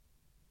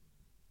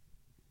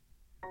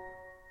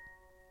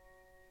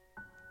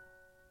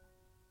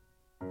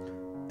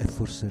E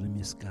forse le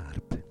mie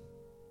scarpe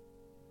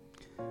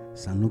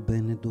sanno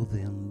bene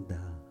dove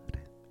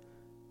andare,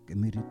 che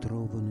mi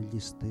ritrovo negli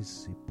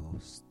stessi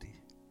posti,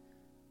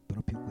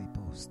 proprio quei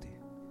posti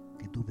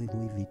che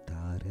dovevo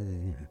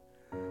evitare,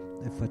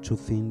 e faccio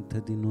finta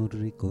di non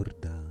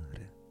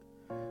ricordare,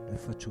 e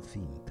faccio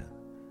finta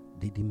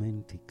di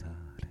dimenticare.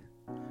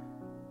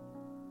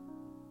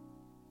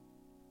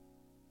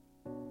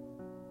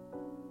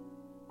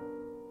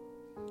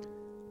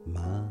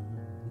 Ma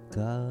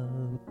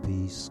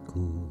capisco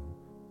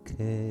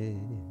che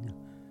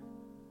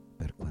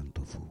per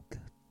quanto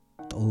fuga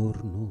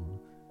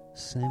torno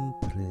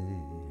sempre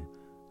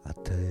a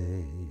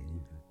te.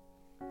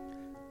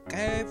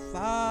 Che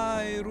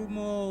fai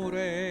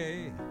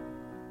rumore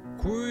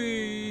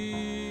qui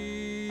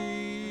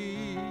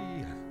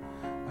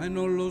e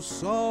non lo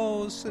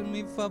so se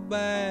mi fa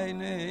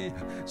bene,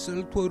 se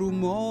il tuo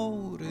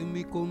rumore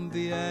mi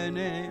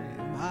conviene,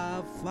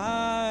 ma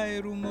fai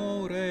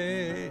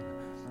rumore,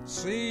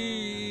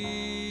 sì,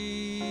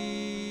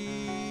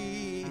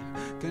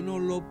 che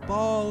non lo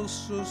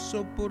posso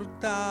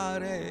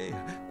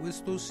sopportare,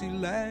 questo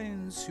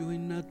silenzio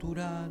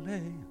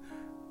innaturale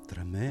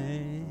tra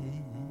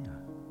me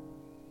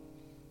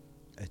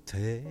e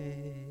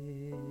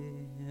te.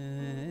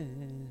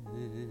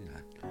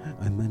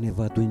 E me ne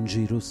vado in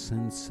giro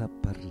senza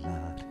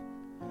parlare,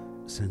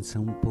 senza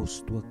un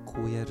posto a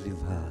cui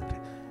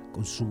arrivare,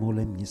 consumo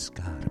le mie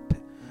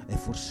scarpe e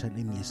forse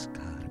le mie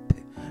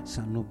scarpe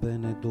sanno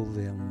bene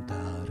dove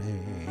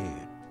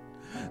andare,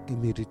 che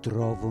mi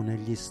ritrovo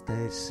negli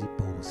stessi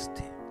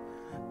posti,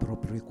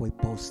 proprio quei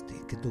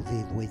posti che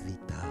dovevo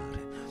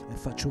evitare, e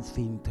faccio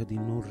finta di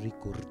non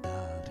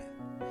ricordare,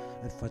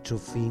 e faccio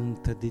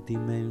finta di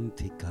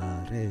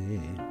dimenticare,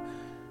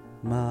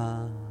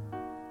 ma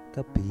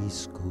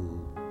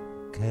capisco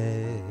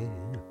che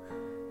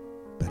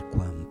per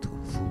quanto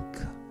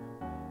fuga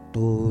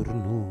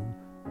torno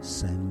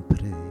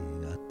sempre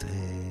a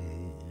te.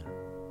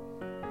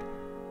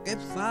 Che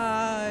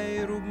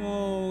fai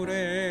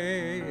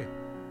rumore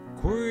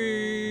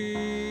qui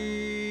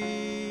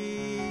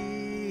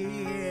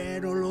e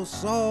non lo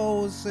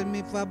so se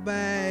mi fa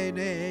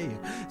bene,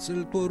 se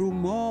il tuo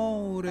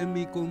rumore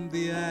mi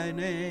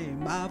conviene,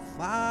 ma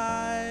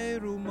fai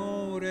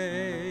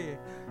rumore,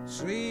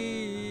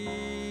 sì,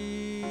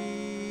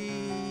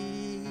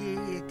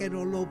 che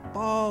non lo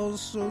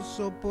posso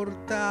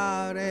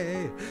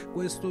sopportare,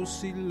 questo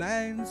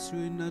silenzio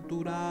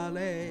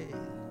innaturale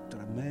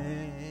tra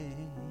me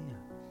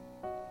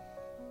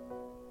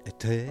e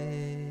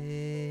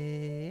te.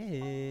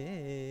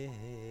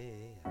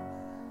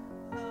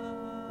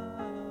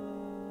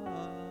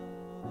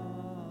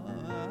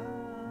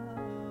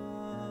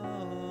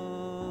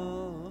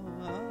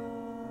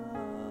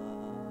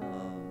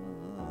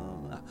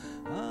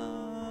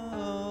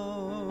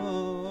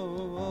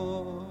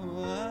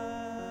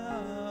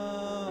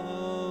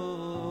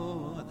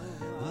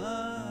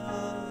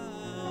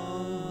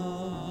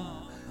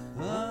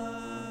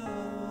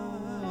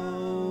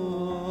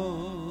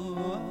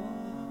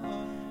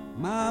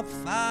 Ma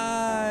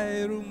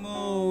fai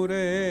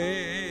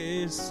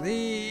rumore,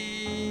 sì,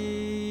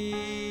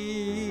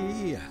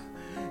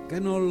 che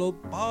non lo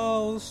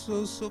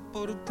posso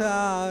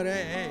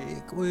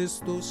sopportare,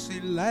 questo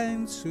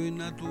silenzio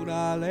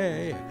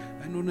innaturale,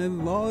 e non ne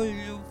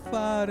voglio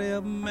fare a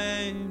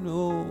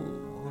meno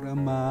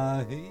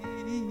oramai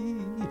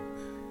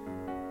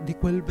di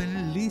quel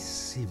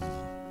bellissimo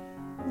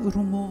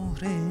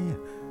rumore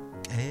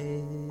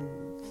che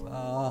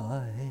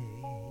fai.